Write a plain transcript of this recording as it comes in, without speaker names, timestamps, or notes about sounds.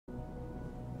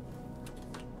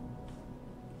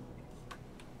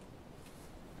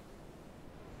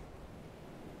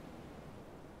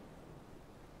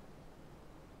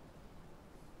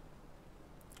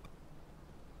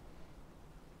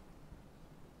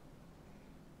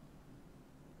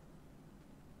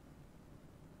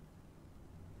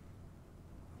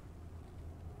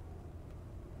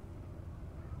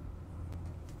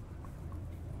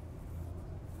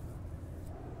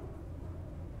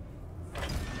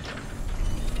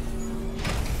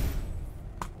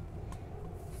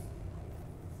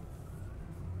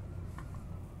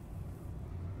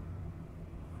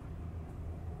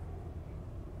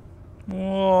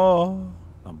우와.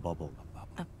 A bubble.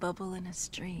 A bubble in a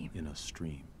stream. In a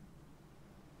stream.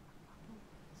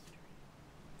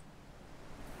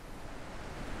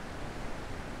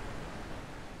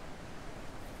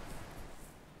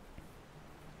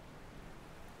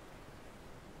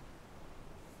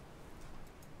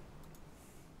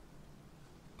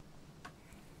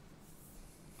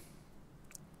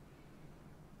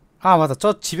 아 맞다,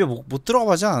 저 집에 못 들어가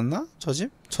보지 않았나? 저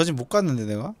집? 저 집 못 갔는데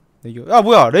내가. 야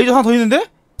뭐야, 레이저 하나 더 있는데?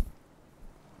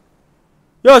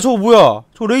 야 저거 뭐야,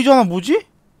 저 레이저 하나 뭐지?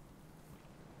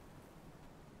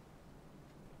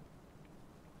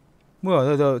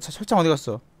 뭐야, 내 철창 어디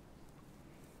갔어?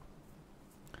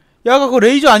 야 그거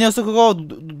레이저 아니었어? 그거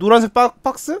노란색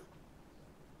박스?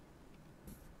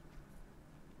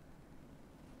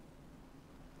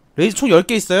 레이저 총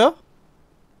 10개 있어요?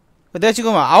 내가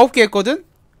지금 9개 했거든?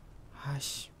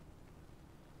 아씨,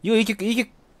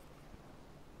 이게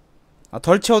아,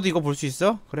 덜 채워도 이거 볼 수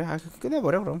있어? 그래? 아,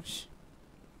 끝내버려 그럼. 씨.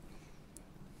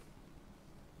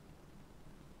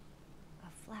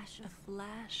 A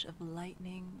flash of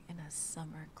lightning in a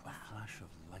summer cloud. Flash of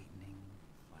lightning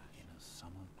in a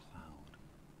summer cloud.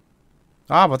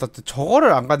 아 맞다,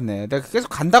 저거를 안 갔네. 내가 계속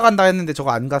간다 했는데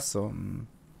저거 안 갔어.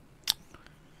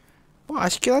 뭐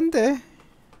아쉽긴 한데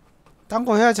딴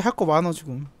거 해야지. 할 거 많아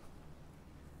지금.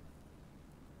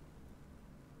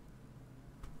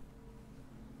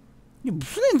 이게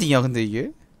무슨 엔딩이야 근데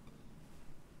이게?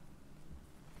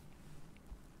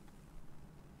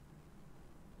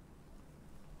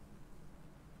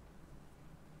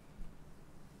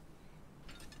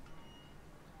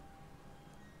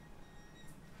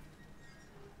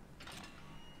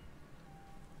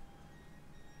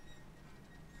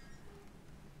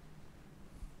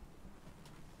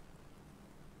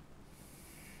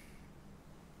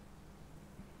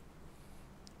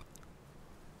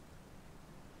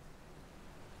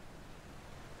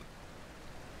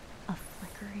 A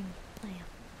flickering lamp.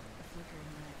 A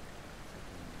flickering lamp.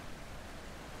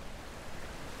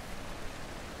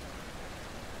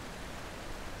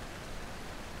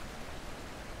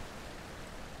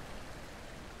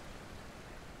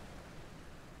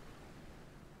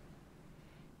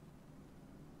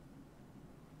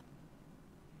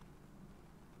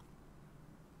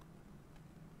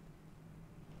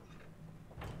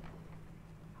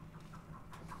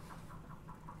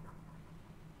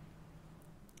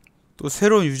 또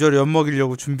새로운 유저를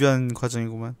엿먹이려고 준비한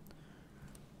과정이구만.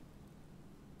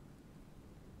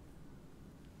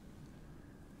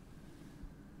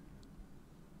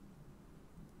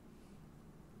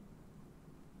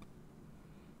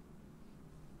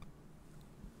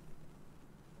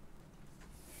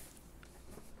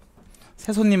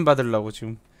 새 손님 받으려고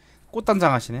지금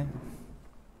꽃단장 하시네.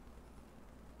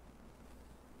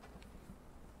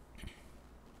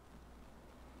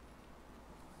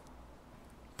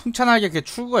 풍찬하게 이렇게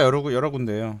출구가 여러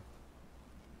군데예요.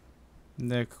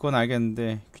 근데 그건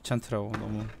알겠는데 귀찮더라고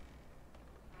너무.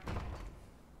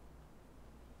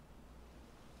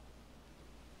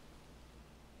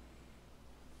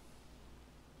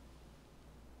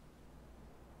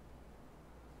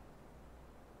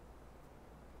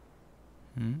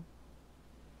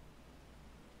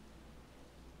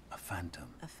 A phantom.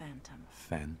 A phantom.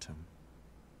 Phantom.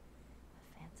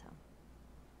 A phantom.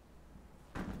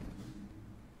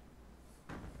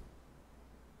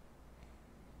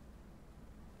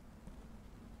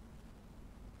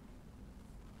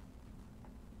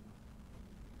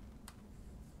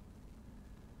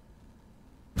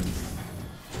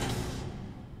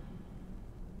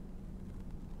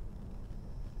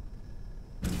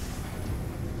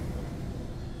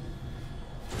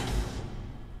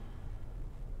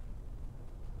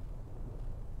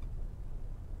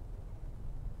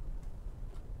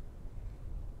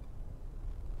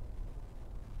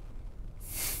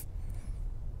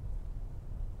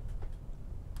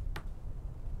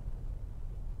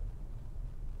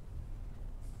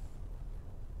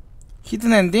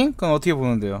 히든 엔딩? 그건 어떻게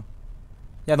보는데요?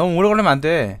 야 너무 오래 걸리면 안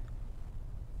돼.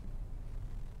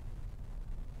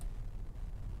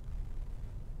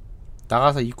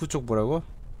 나가서 입구 쪽 보라고?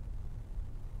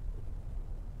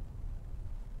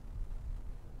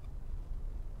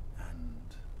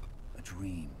 And a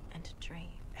dream. And a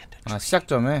dream. And a 아 dream.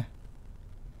 시작점에?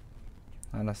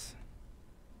 알았어.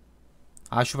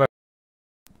 아 슈발.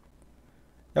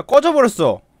 야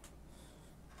꺼져버렸어.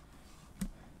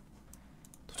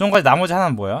 도전까지 나머지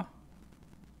하나는 뭐야?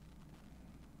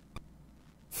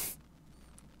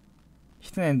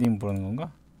 히든 엔딩 보는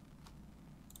건가?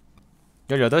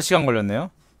 18시간 걸렸네요.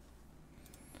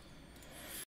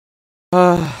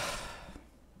 아...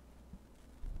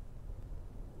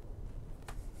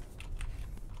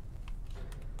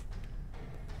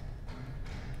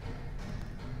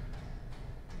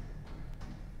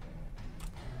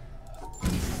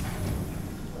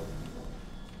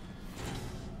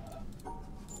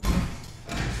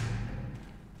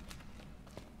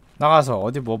 나가서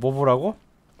어디 뭐 보라고?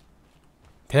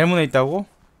 대문에 있다고?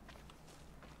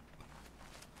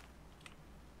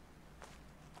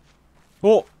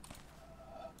 오!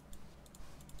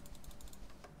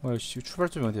 씨,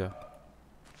 출발점이 어디야?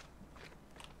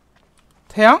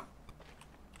 태양?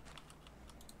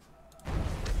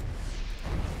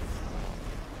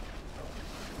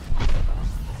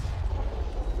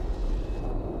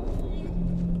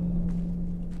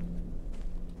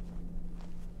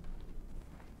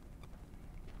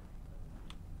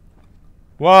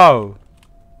 와우.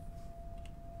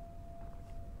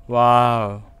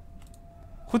 와우.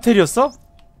 호텔이었어?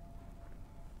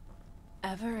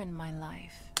 Ever in my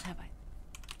life have I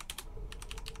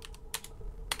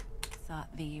thought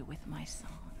thee with my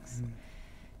songs.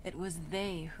 It was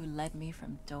they who led me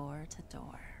from door to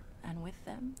door, and with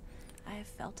them I have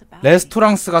felt about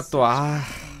레스토랑스가 또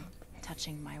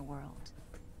touching my world.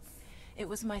 It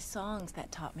was my songs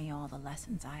that taught me all the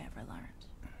lessons I ever learned.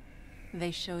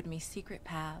 They showed me secret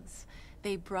paths.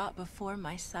 They brought before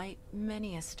my sight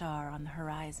many a star on the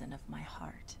horizon of my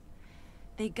heart.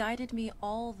 They guided me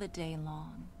all the day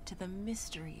long to the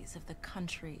mysteries of the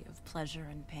country of pleasure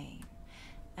and pain.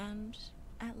 And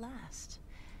at last,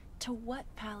 to what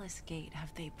palace gate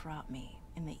have they brought me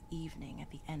in the evening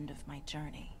at the end of my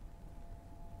journey?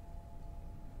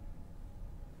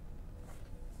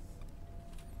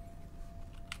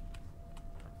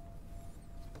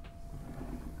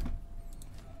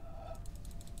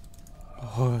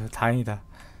 다행이다.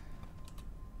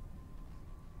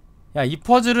 야, 이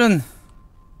퍼즐은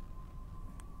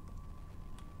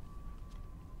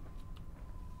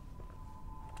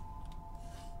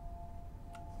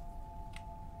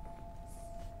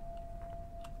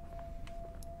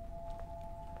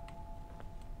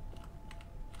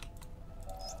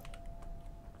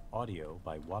Audio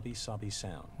by Wabi Sabi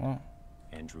Sound.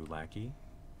 Andrew Lackey,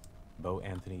 Bo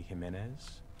Anthony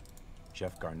Jimenez,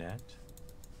 Jeff Garnett,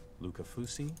 Luca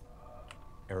Fusi,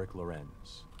 Eric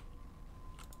Lorenz.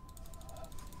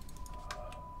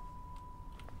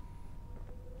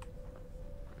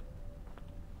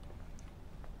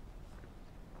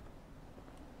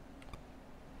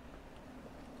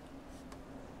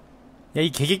 야, 이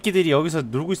개개끼들이 여기서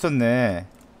놀고 있었네.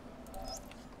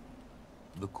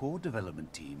 The core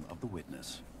development team of the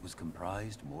Witness was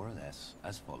comprised more or less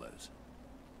as follows.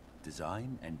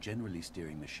 Design and generally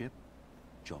steering the ship,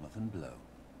 Jonathan Blow.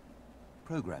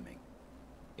 Programming,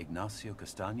 Ignacio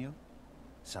Castaño,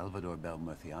 Salvador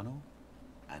Belmurciano,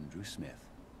 Andrew Smith.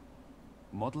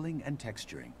 Modeling and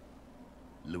texturing,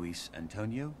 Luis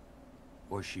Antonio,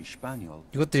 Orsi Spaniel.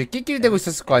 이것들이 낄낄 대고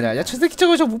있었을 거 아니야. 야, 저 새끼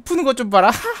저거 못 푸는 것 좀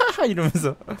봐라. 하하하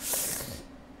이러면서.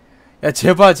 야,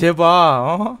 제발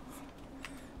어?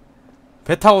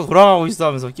 배 타고 돌아가고 있어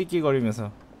하면서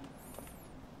낄낄거리면서.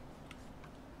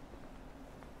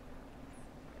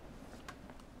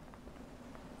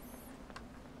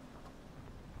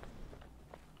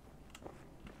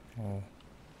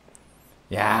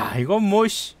 야, 이건 뭐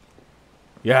씨.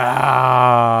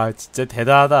 야, 진짜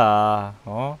대단하다.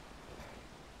 어?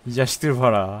 이 자식들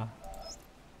봐라.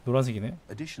 노란색이네.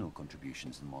 Additional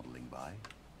contributions in modeling by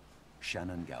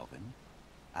Shannon Galvin,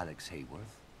 Alex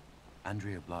Hayworth,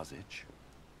 Andrea Blazic,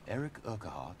 Eric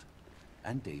Urquhart,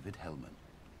 and David Hellman.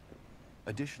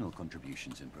 Additional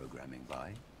contributions in programming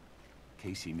by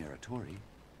Casey Miratori,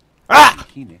 Adam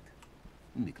Koenig,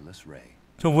 Nicholas Ray.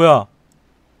 저 뭐야?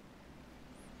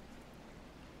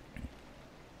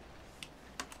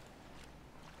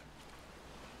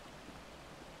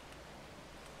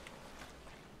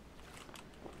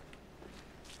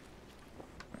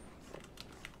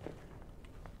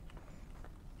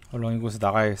 얼른 이곳에서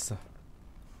나가야겠어.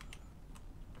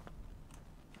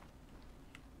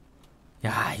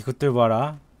 야, 이것들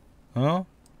봐라. 어?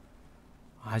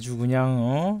 아주 그냥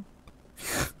어?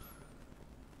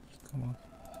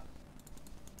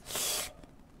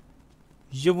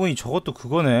 이제 보니 저것도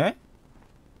그거네?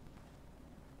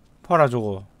 봐라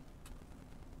저거.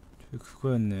 저기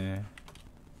그거였네.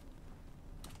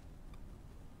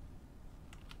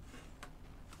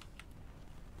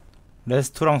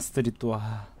 레스토랑스들이 또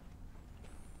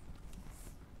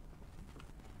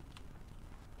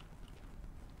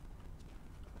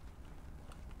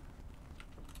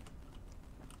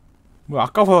뭐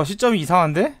아까보다 시점이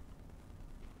이상한데?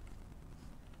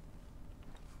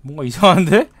 뭔가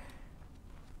이상한데?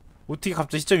 어떻게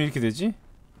갑자기 시점이 이렇게 되지?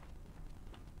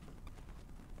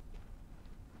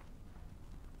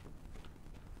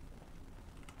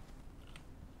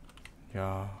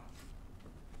 야,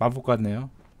 마법 같네요.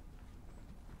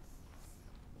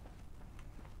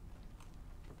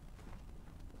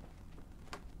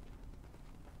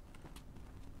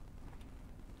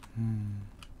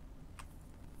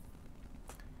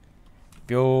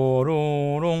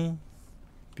 뾰로롱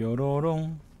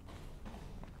뾰로롱.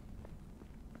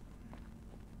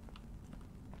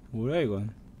 뭐야 이건?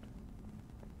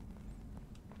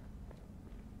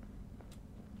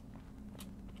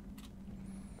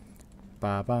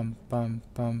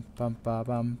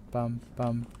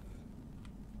 빠밤빰빰빰빰빰빰.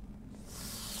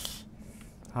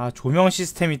 아, 조명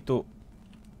시스템이 또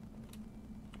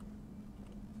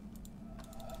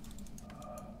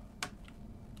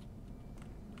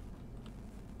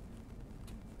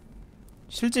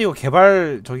실제 이거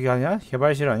개발 저기 아니야?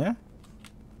 개발실 아니야?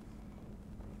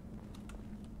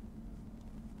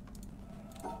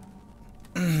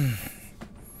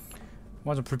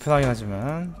 뭐 좀 불편하긴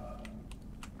하지만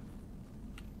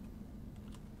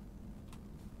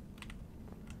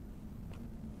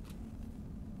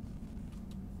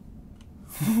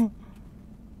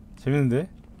재밌는데?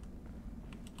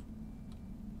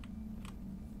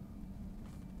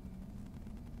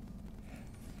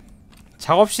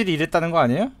 작업실이 이랬다는 거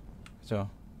아니에요? 그죠?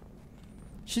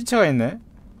 시체가 있네.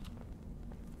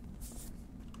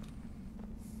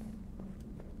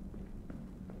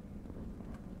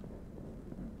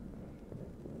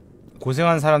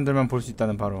 고생한 사람들만 볼 수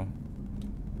있다는 바로.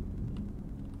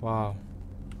 와우.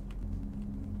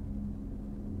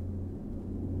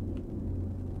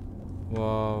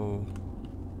 와우.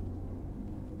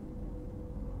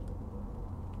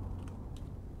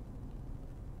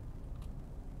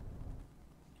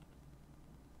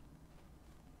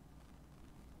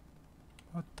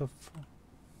 What the fuck?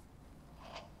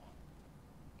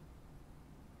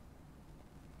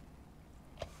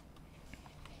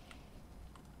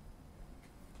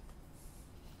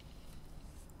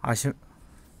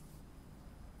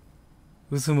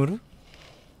 으스무르?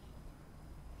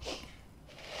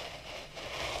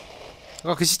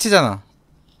 아까 그 시체잖아.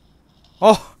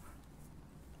 어!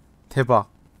 대박.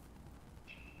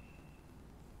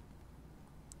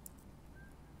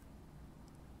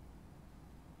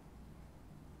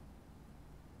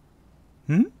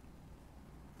 응?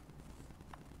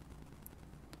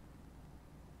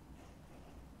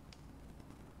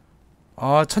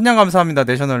 아, 천냥 감사합니다,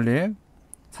 내셔널님.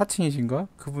 4층이신가?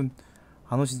 그분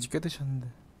안 오신지 꽤 되셨는데.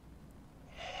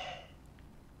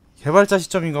 개발자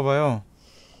시점인가봐요.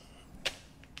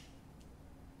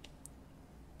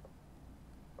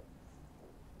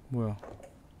 뭐야.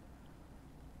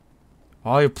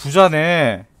 아, 이거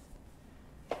부자네.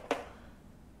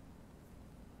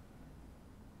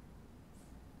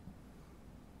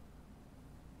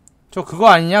 저 그거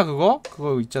아니냐, 그거?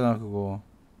 그거 있잖아, 그거.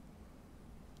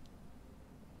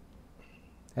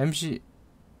 MC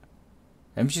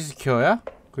스퀘어야?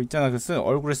 그거 있잖아, 그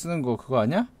얼굴에 쓰는 거, 그거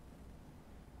아니야?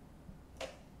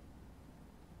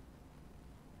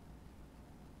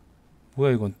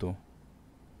 뭐야, 이건 또.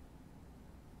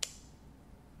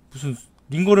 무슨,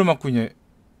 링거를 맞고 있냐.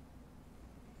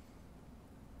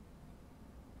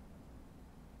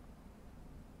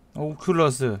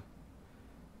 오큘러스.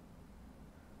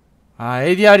 아,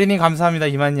 ADR이님 감사합니다.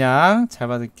 이만양 잘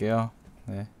받을게요.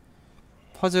 네.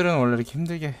 퍼즐은 원래 이렇게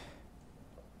힘들게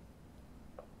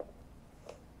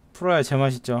풀어야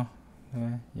제맛이죠.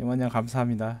 네. 이만양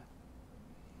감사합니다.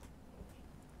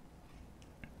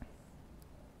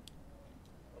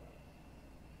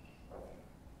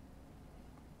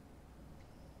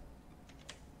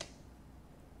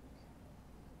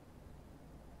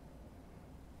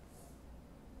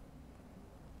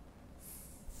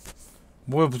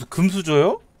 뭐야, 무슨 금수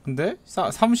줘요? 근데?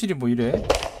 사무실이 뭐 이래?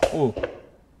 오.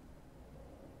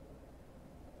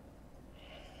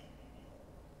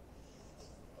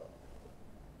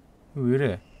 왜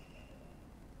이래?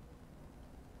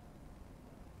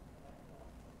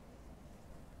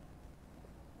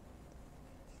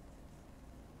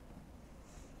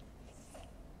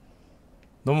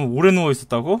 너무 오래 누워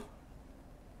있었다고?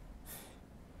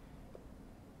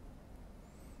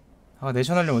 아,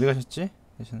 내셔널님 어디 가셨지?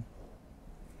 내셔널.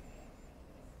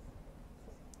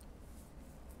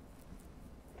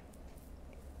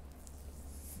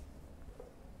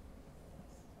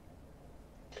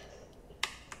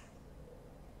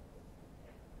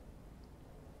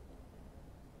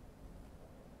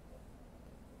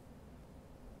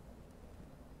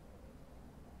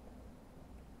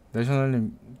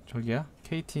 내셔널님 저기야?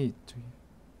 KT 저기.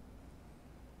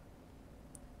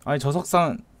 아니 저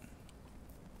석상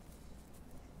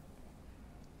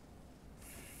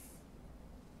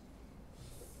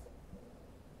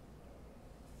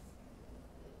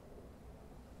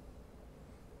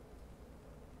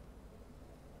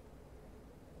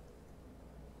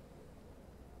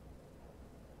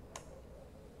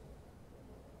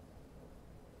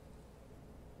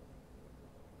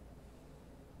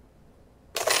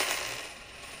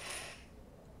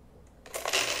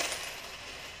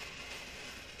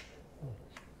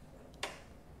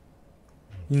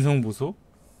인성보소?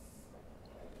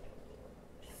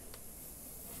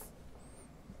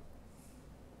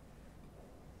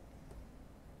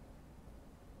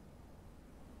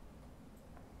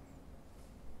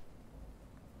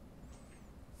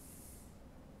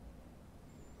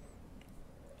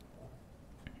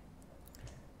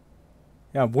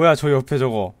 야 뭐야 저 옆에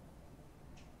저거.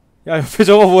 야 옆에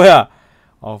저거 뭐야.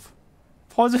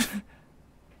 퍼즐.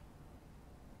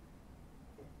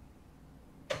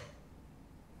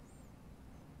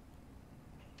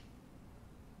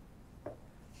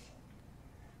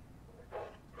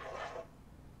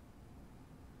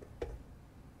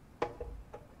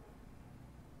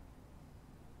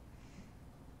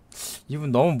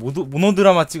 이분 너무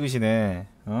모노드라마 찍으시네.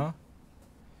 어?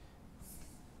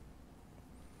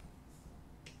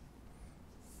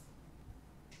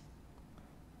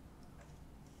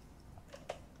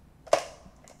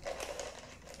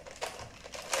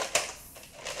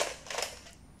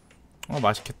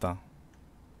 맛있겠다.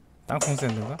 땅콩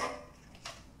샌드인가?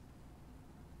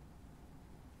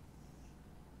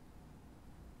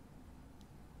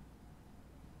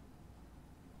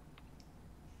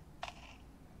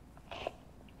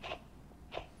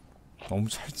 너무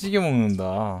찰지게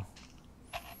먹는다.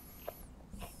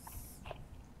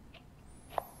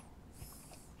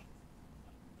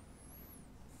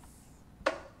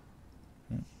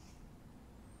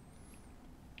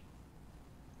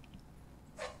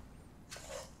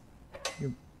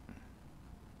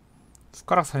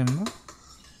 숟가락 살인마?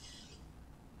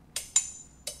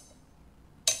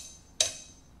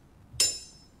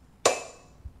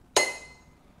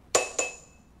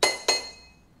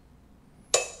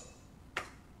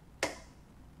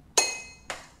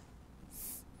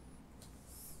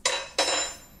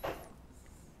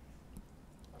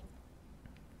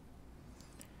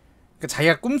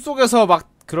 자기가 꿈속에서 막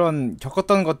그런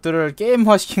겪었던 것들을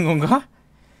게임화 시킨 건가?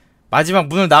 마지막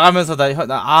문을 나가면서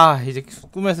이제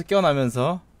꿈에서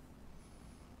깨어나면서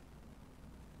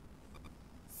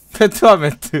페트와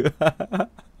매트.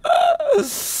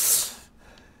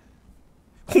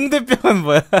 홍대병은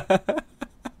뭐야?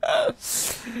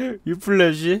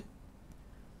 유플래시?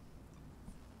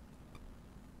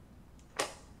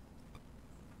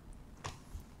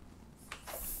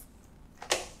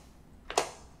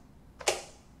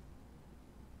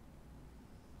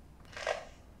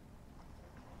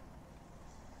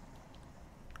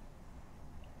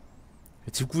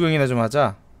 집 구경이나 좀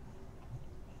하자.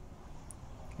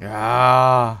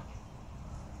 야,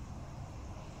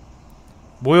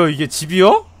 뭐요 이게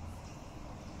집이요?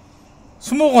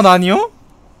 수목원 아니요?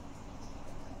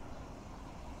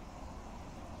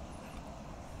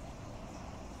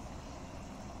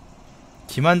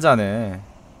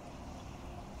 김한자네.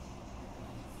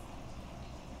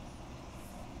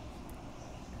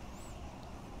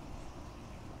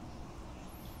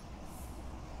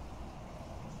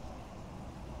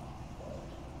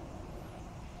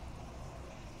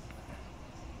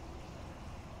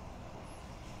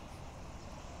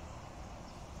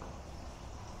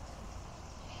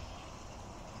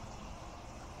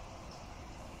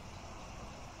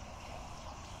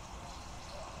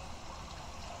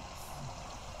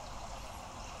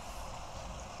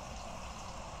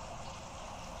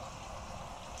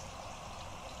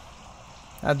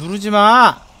 야, 누르지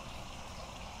마.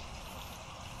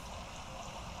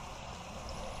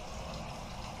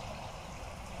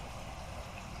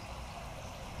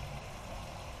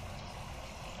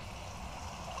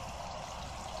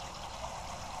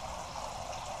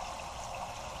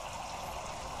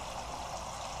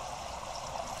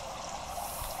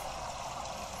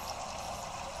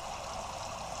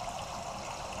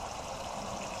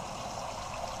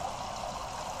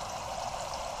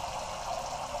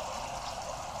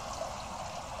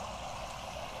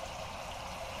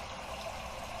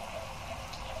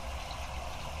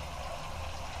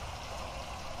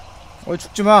 어이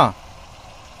죽지마.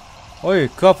 어이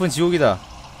그 앞은 지옥이다.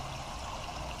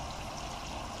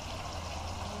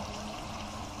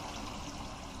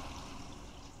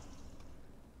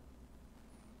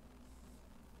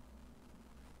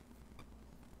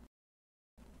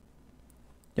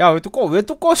 야 왜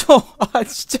또 꺼져. 아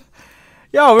진짜.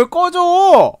 야 왜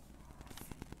꺼져.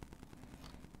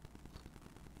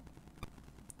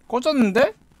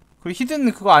 꺼졌는데? 그리고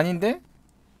히든 그거 아닌데?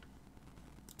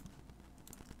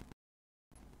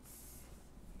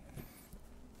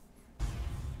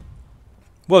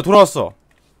 뭐야 돌아왔어.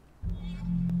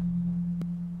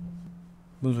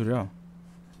 뭔 소리야?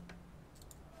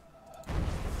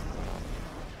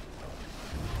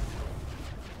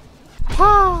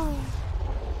 파.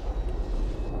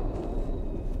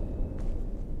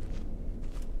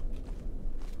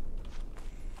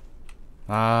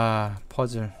 아,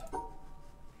 퍼즐.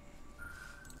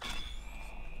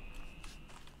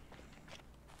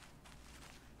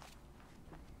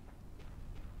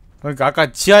 그러니까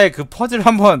아까 지하에 그 퍼즐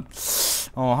한번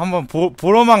한번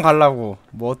보러만 가려고.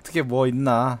 뭐 어떻게 뭐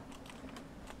있나.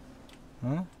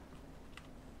 어?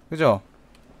 그죠?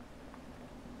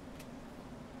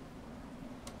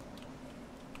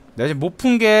 내가 지금 못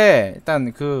푼 게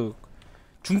일단 그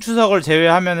중추석을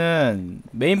제외하면은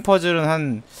메인 퍼즐은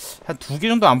한 두 개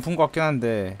정도 안 푼 것 같긴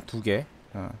한데 두 개.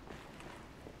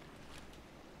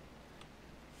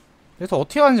 그래서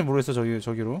어떻게 가는지 모르겠어.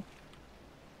 저기로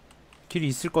길이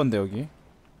있을 건데 여기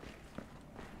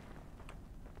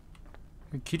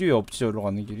길이 왜 없지? 여기로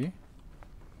가는 길이?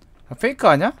 아, 페이크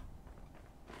아냐?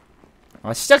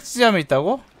 아, 시작 지점에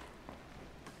있다고?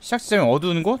 시작 지점이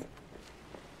어두운 곳?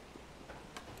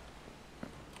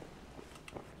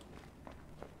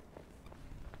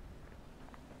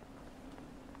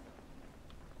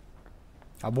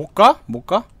 아, 못 가? 못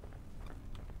가?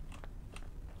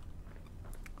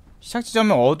 시작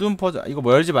지점은 어두운 퍼즐. 이거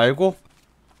뭐 열지 말고?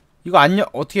 이거 안 열,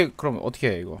 그럼 어떻게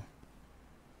해, 이거?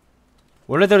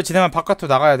 원래대로 진행하면 바깥으로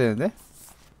나가야 되는데?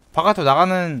 바깥으로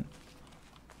나가는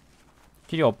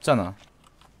길이 없잖아.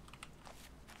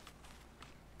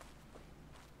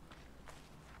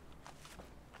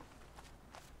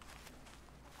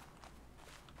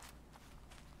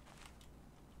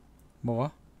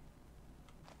 뭐가?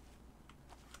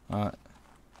 아,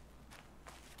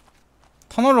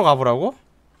 터널로 가보라고?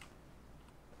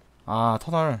 아,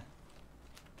 터널.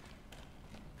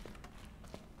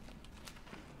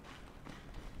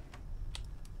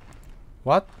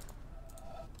 What?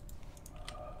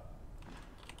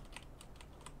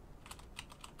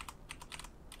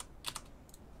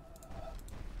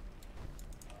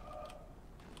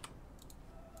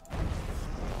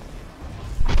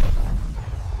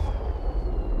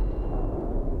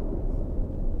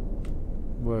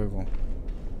 뭐야 이거?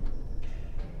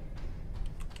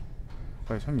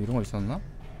 아까 참 이런 거 있었나?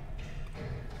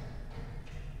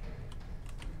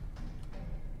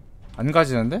 안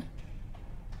가지는데?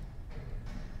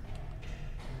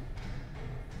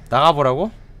 나가보라고?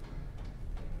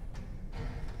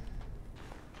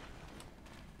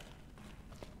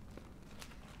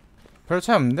 별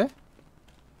차이 없는데?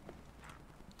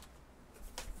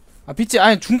 아, 빛이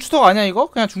아니 중추석 아니야 이거?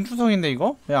 그냥 중추석인데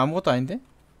이거? 왜 아무것도 아닌데?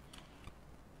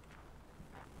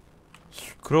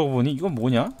 그러고 보니 이건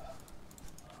뭐냐?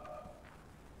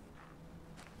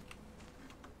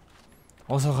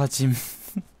 어서 가짐.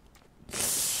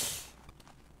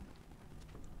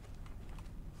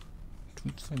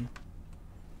 중추석이.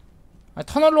 아니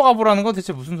터널로 가보라는 건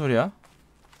대체 무슨 소리야?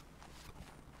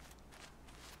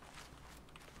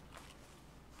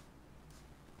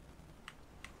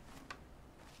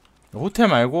 호텔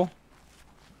말고?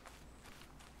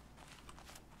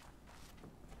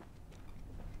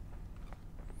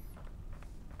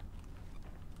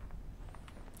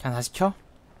 그냥 다시 켜?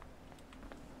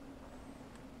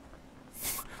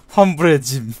 환불의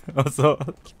짐. 어서.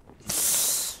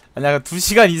 아니야,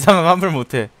 2시간 이상은 환불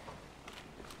못해.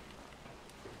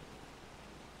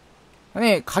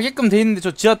 아니, 가게끔 돼 있는데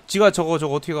지가 저거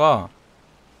어떻게 가?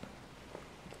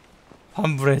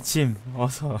 환불의 짐.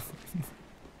 어서.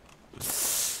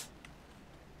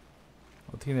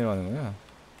 어떻게 내려가는 거야?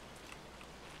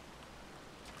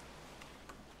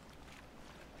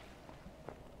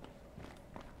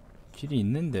 길이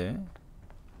있는데.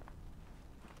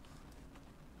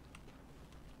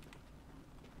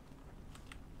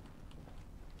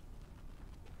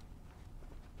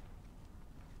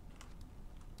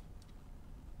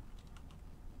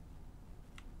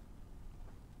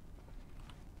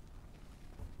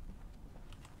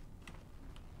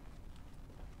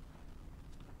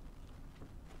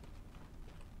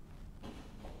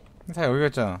 다 여기가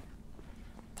있잖아.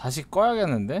 다시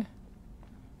꺼야겠는데?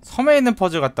 섬에 있는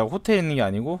퍼즐 같다고? 호텔에 있는 게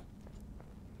아니고?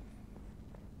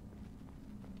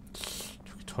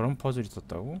 저기 저런 퍼즐이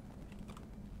있었다고?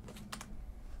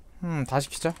 다시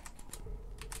키자.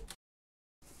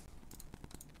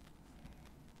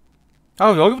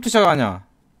 아, 그럼 여기부터 시작하냐?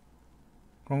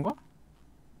 그런가?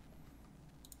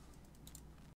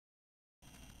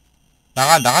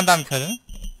 나간 다음에 켜야 되나?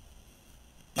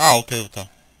 아, 오케이부터.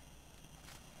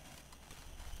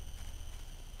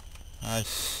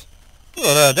 아이씨. 또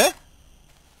열어야 돼?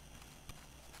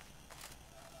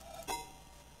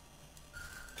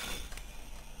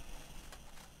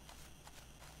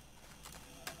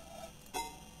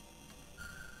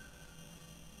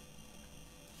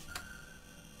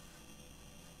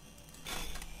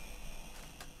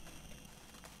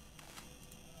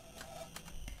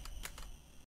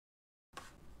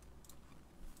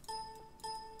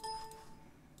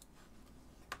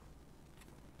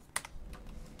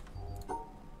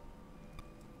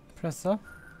 풀렸어?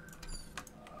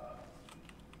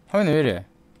 화면이 왜 이래?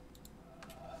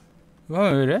 이거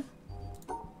화면 왜 이래?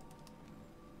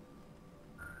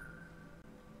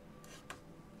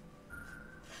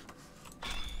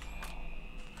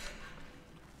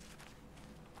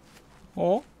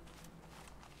 어?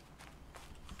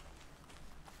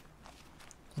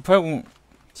 980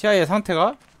 Ti의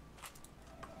상태가?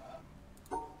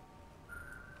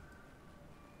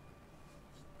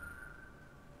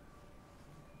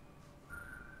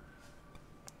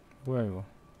 뭐야 이거?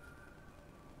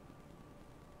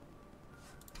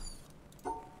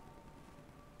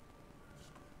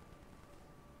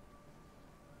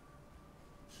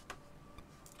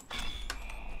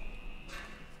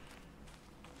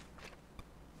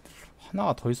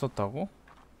 하나가 더 있었다고?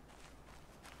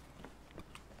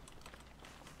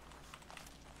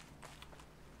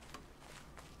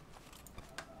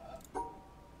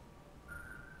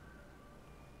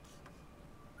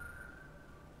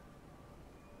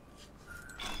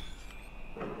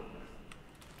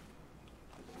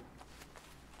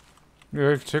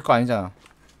 여기 제 거 아니잖아.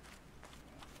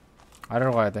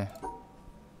 아래로 가야 돼.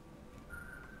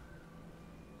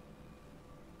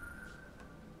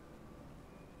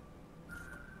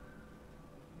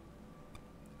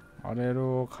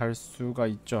 아래로 갈 수가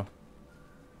있죠.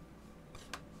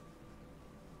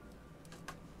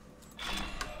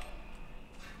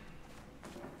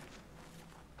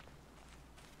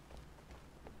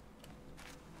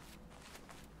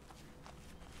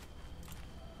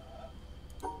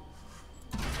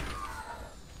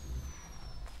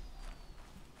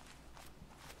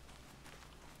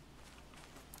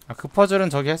 아, 그 퍼즐은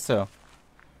저기 했어요.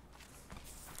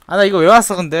 아, 나 이거 왜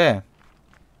왔어 근데?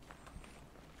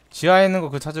 지하에 있는 거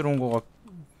그 찾으러 온 거가.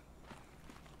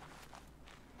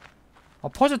 아,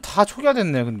 퍼즐 다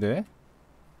초기화됐네 근데.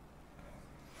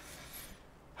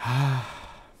 하...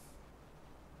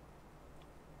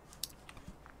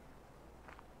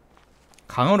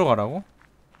 강으로 가라고?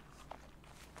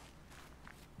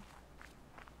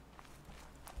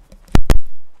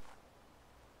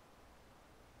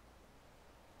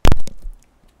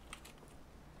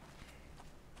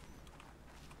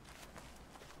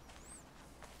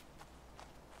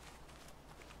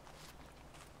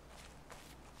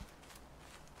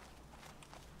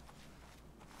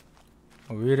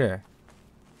 왜 이래?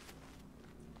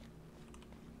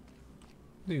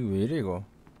 근데 이거 왜 이래 이거?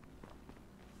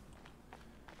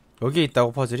 여기에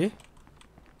있다고 퍼즐이?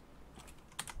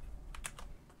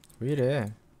 왜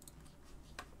이래?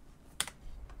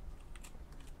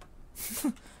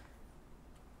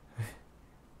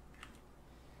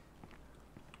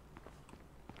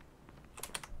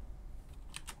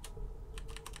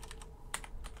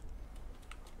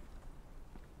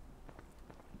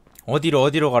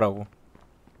 어디로 가라고?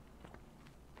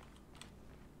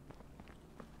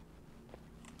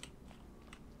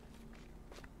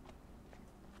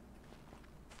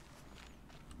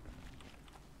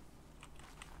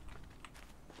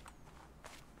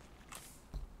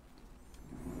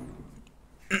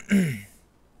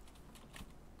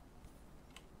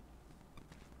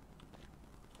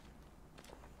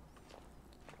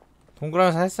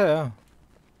 동그라미에서 했어요.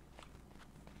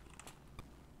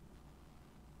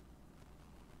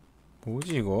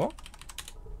 뭐지 이거?